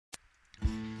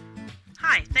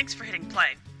Hi, thanks for hitting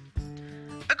play.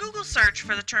 A Google search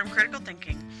for the term critical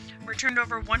thinking returned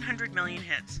over 100 million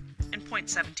hits in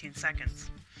 0.17 seconds.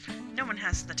 No one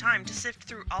has the time to sift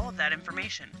through all of that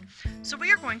information, so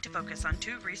we are going to focus on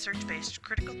two research-based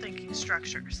critical thinking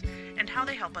structures and how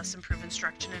they help us improve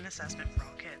instruction and assessment for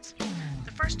all kids.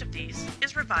 The first of these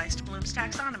is revised Bloom's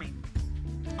taxonomy,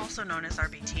 also known as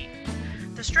RBT.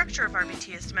 The structure of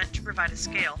RBT is meant to provide a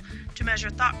scale to measure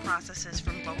thought processes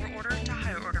from lower order to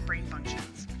higher order brain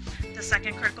functions. The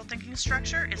second critical thinking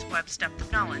structure is Webb's depth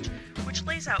of knowledge, which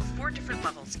lays out 4 different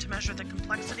levels to measure the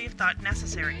complexity of thought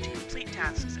necessary to complete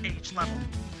tasks at each level.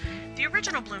 The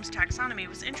original Bloom's taxonomy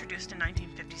was introduced in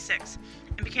 1956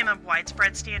 and became a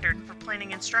widespread standard for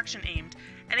planning instruction aimed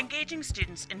at engaging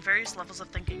students in various levels of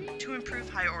thinking to improve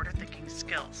higher order thinking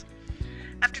skills.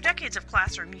 After decades of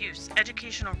classroom use,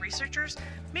 educational researchers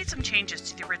made some changes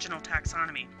to the original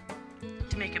taxonomy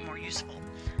to make it more useful,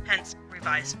 hence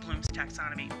revised Bloom's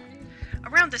taxonomy.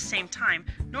 Around this same time,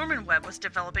 Norman Webb was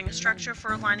developing a structure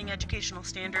for aligning educational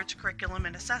standards, curriculum,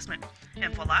 and assessment,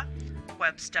 and voila,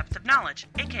 Webb's depth of knowledge,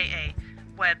 aka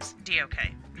Webb's DOK.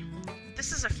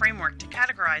 This is a framework to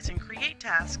categorize and create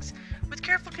tasks with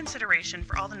careful consideration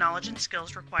for all the knowledge and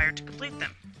skills required to complete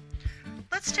them.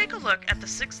 Let's take a look at the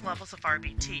 6 levels of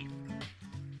RBT.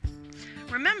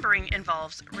 Remembering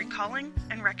involves recalling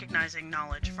and recognizing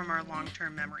knowledge from our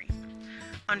long-term memory.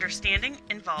 Understanding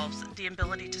involves the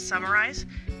ability to summarize,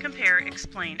 compare,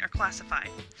 explain, or classify.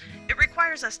 It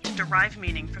requires us to derive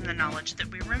meaning from the knowledge that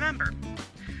we remember.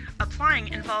 Applying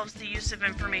involves the use of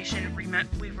information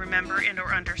we remember and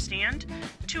or understand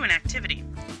to an activity.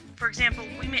 For example,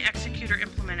 we may execute or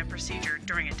implement a procedure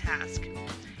during a task.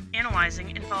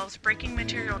 Analyzing involves breaking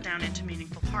material down into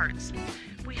meaningful parts.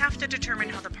 We have to determine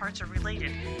how the parts are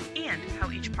related and how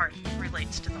each part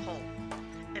relates to the whole.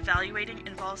 Evaluating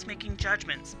involves making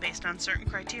judgments based on certain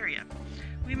criteria.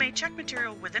 We may check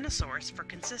material within a source for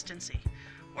consistency,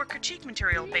 or critique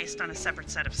material based on a separate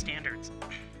set of standards.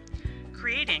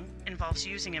 Creating involves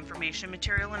using information,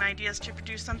 material, and ideas to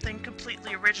produce something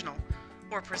completely original,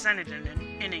 or presented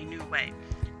in a new way.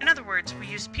 In other words, we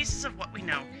use pieces of what we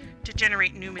know to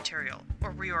generate new material,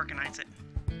 or reorganize it.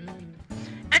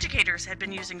 Educators had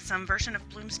been using some version of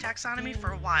Bloom's taxonomy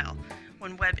for a while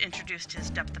when Webb introduced his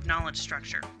depth of knowledge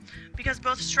structure. Because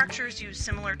both structures use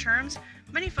similar terms,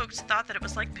 many folks thought that it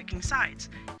was like picking sides.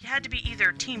 You had to be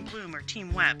either Team Bloom or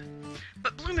Team Webb.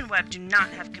 But Bloom and Webb do not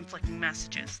have conflicting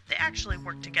messages. They actually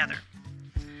work together.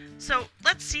 So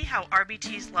let's see how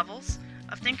RBT's levels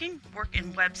of thinking work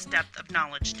in Webb's depth of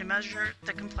knowledge to measure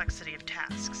the complexity of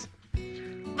tasks.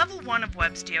 Level 1 of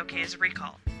Webb's DOK is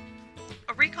recall.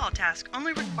 A recall task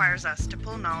only requires us to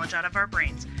pull knowledge out of our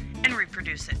brains and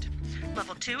reproduce it.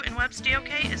 Level 2 in Webb's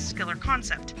DOK is skill or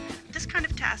concept. This kind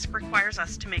of task requires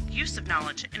us to make use of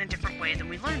knowledge in a different way than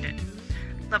we learned it.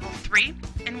 Level 3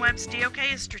 in Webb's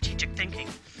DOK is strategic thinking.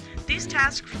 These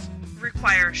tasks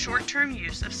require short-term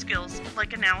use of skills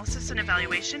like analysis and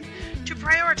evaluation to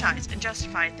prioritize and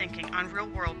justify thinking on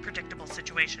real-world predictable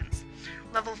situations.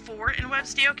 Level 4 in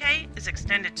Webb's DOK is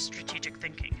extended strategic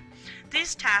thinking.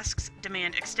 These tasks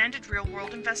demand extended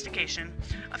real-world investigation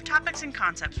of topics and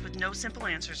concepts with no simple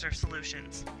answers or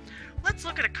solutions. Let's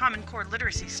look at a Common Core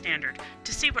literacy standard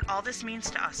to see what all this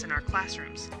means to us in our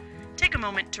classrooms. Take a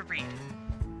moment to read.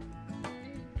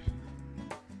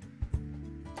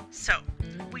 So,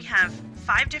 we have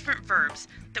 5 different verbs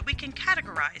that we can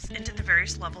categorize into the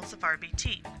various levels of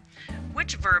RBT.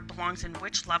 Which verb belongs in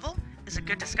which level is a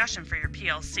good discussion for your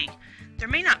PLC. There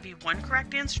may not be one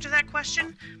correct answer to that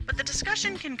question, but the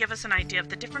discussion can give us an idea of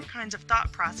the different kinds of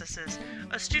thought processes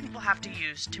a student will have to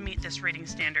use to meet this rating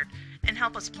standard and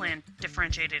help us plan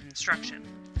differentiated instruction.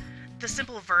 The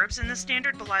simple verbs in this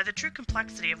standard belie the true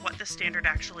complexity of what this standard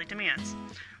actually demands.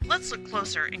 Let's look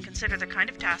closer and consider the kind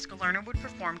of task a learner would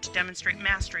perform to demonstrate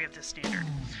mastery of this standard.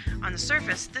 On the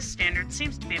surface, this standard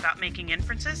seems to be about making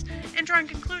inferences and drawing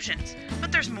conclusions,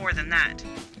 but there's more than that.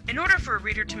 In order for a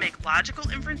reader to make logical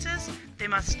inferences, they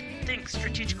must think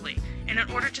strategically, and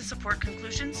in order to support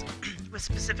conclusions with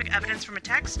specific evidence from a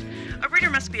text, a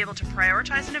reader must be able to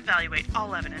prioritize and evaluate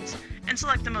all evidence and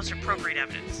select the most appropriate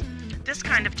evidence. This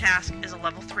kind of task is a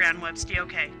level 3 on Webb's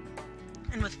DOK,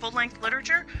 and with full-length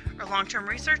literature or long-term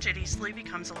research, it easily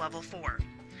becomes a level 4.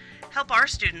 Help our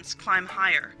students climb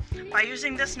higher by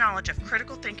using this knowledge of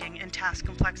critical thinking and task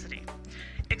complexity.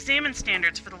 Examine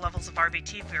standards for the levels of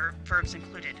RBT verbs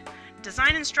included.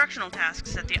 Design instructional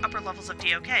tasks at the upper levels of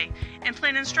DOK, and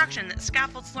plan instruction that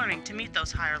scaffolds learning to meet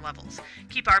those higher levels.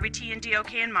 Keep RBT and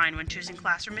DOK in mind when choosing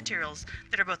classroom materials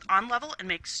that are both on level and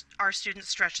make our students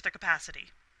stretch their capacity.